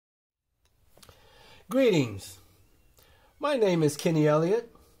Greetings. My name is Kenny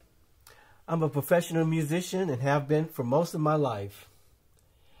Elliott. I'm a professional musician and have been for most of my life.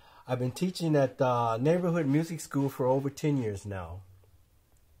 I've been teaching at the neighborhood music school for over 10 years now.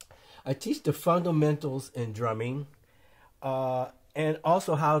 I teach the fundamentals in drumming and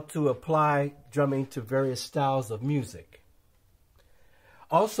also how to apply drumming to various styles of music.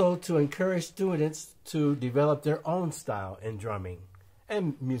 Also to encourage students to develop their own style in drumming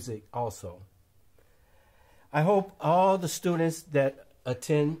and music also. I hope all the students that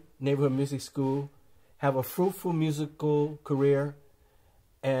attend neighborhood music school have a fruitful musical career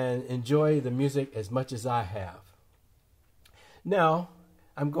and enjoy the music as much as I have. Now,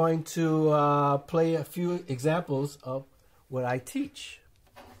 I'm going to play a few examples of what I teach.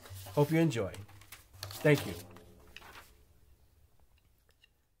 Hope you enjoy. Thank you.